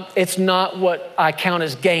 It's not what I count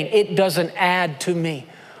as gain. It doesn't add to me.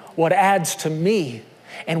 What adds to me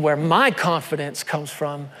and where my confidence comes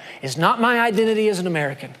from is not my identity as an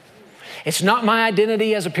American. It's not my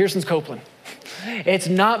identity as a Pearson's Copeland. It's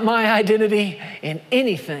not my identity in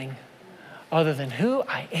anything other than who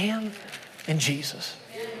I am in Jesus.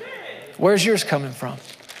 Where's yours coming from?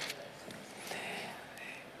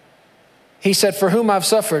 He said, for whom I've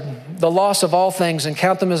suffered the loss of all things and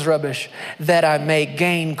count them as rubbish, that I may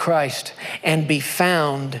gain Christ and be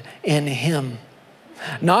found in him.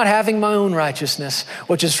 Not having my own righteousness,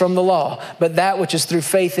 which is from the law, but that which is through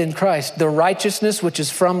faith in Christ, the righteousness which is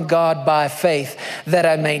from God by faith, that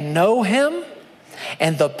I may know him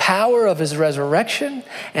and the power of his resurrection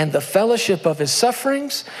and the fellowship of his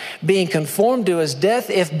sufferings, being conformed to his death,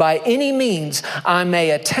 if by any means I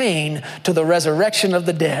may attain to the resurrection of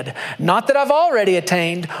the dead. Not that I've already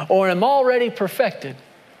attained or am already perfected.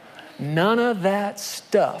 None of that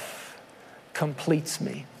stuff completes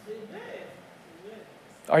me.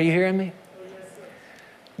 Are you hearing me?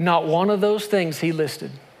 Not one of those things he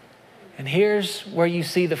listed. And here's where you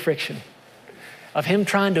see the friction of him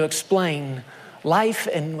trying to explain life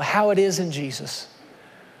and how it is in Jesus.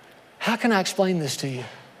 How can I explain this to you?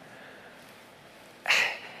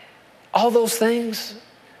 All those things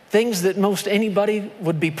that most anybody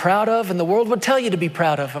would be proud of and the world would tell you to be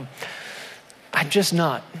proud of them, I'm just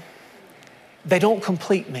not. They don't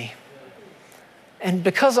complete me. And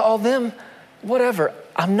because of all them, whatever,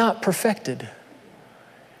 I'm not perfected.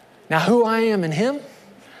 Now, who I am in him,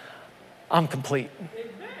 I'm complete.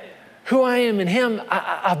 Who I am in him,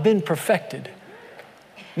 I've been perfected.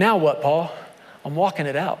 Now what, Paul? I'm walking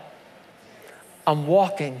it out. I'm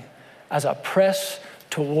walking as I press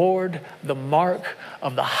toward the mark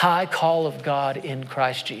of the high call of God in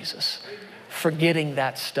Christ Jesus. Forgetting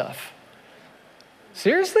that stuff.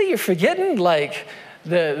 Seriously? You're forgetting like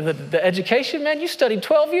the education, man? You studied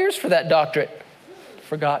 12 years for that doctorate.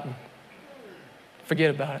 Forgotten. Forget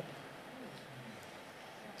about it.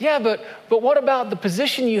 Yeah, but what about the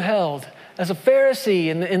position you held as a Pharisee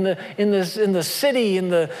in the city, in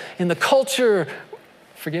the culture?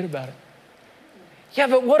 Forget about it. Yeah,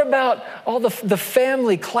 but what about all the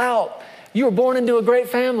family clout? You were born into a great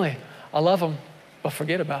family. I love them, but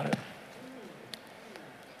forget about it.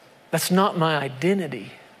 That's not my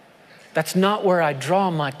identity. That's not where I draw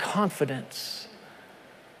my confidence.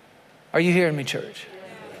 Are you hearing me, church?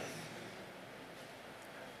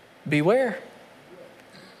 Beware.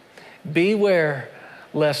 Beware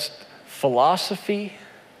lest philosophy,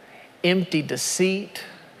 empty deceit,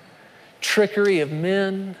 trickery of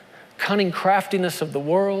men, cunning craftiness of the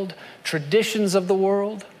world, traditions of the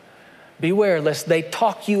world, beware lest they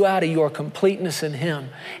talk you out of your completeness in him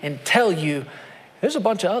and tell you there's a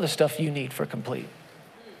bunch of other stuff you need for complete.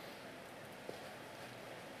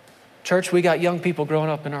 Church, we got young people growing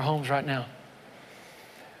up in our homes right now.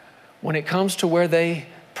 When it comes to where they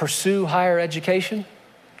pursue higher education,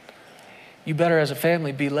 you better as a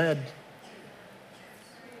family be led.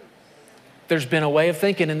 There's been a way of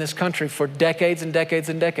thinking in this country for decades and decades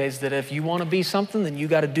and decades that if you want to be something, then you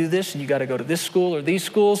got to do this and you got to go to this school or these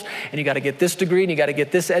schools and you got to get this degree and you got to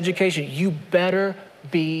get this education. You better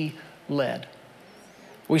be led.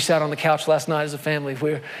 We sat on the couch last night as a family.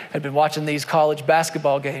 We had been watching these college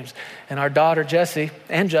basketball games, and our daughter, Jessie,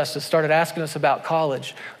 and Justice started asking us about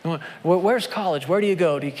college. Where's college? Where do you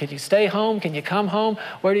go? Can you stay home? Can you come home?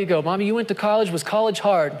 Where do you go? Mommy, you went to college. Was college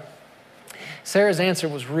hard? Sarah's answer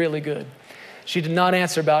was really good. She did not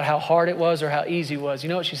answer about how hard it was or how easy it was. You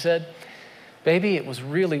know what she said? Baby, it was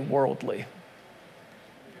really worldly.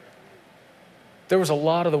 There was a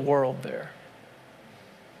lot of the world there.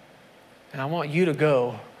 And I want you to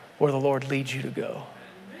go where the Lord leads you to go.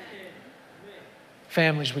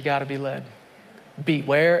 Families, we got to be led.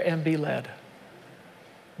 Beware and be led.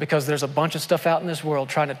 Because there's a bunch of stuff out in this world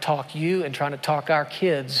trying to talk you and trying to talk our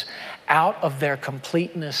kids out of their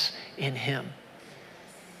completeness in him.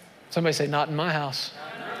 Somebody say, not in my house.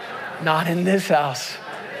 Not in this house.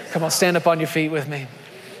 Come on, stand up on your feet with me.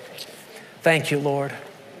 Thank you, Lord.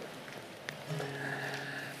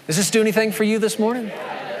 Does this do anything for you this morning?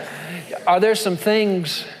 Are there some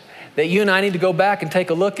things that you and I need to go back and take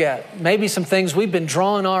a look at? Maybe some things we've been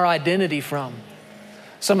drawing our identity from.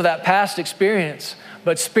 Some of that past experience.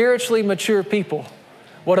 But spiritually mature people,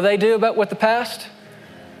 what do they do with the past?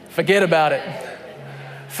 Forget about it.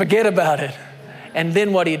 Forget about it. And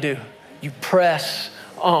then what do? You press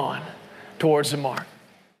on towards the mark.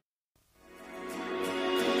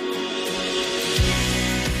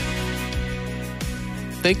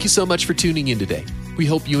 Thank you so much for tuning in today. We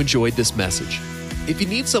hope you enjoyed this message. If you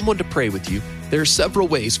need someone to pray with you, there are several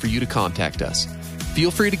ways for you to contact us.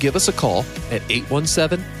 Feel free to give us a call at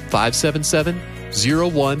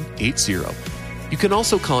 817-577-0180. You can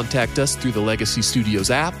also contact us through the Legacy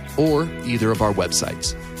Studios app or either of our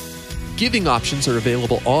websites. Giving options are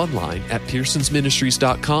available online at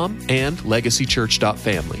pearsonsministries.com and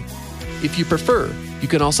legacychurch.family. If you prefer, you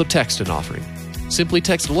can also text an offering. Simply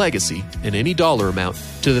text Legacy and any dollar amount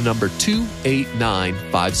to the number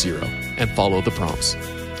 28950 and follow the prompts.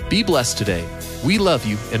 Be blessed today. We love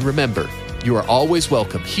you, and remember, you are always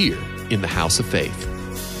welcome here in the House of Faith.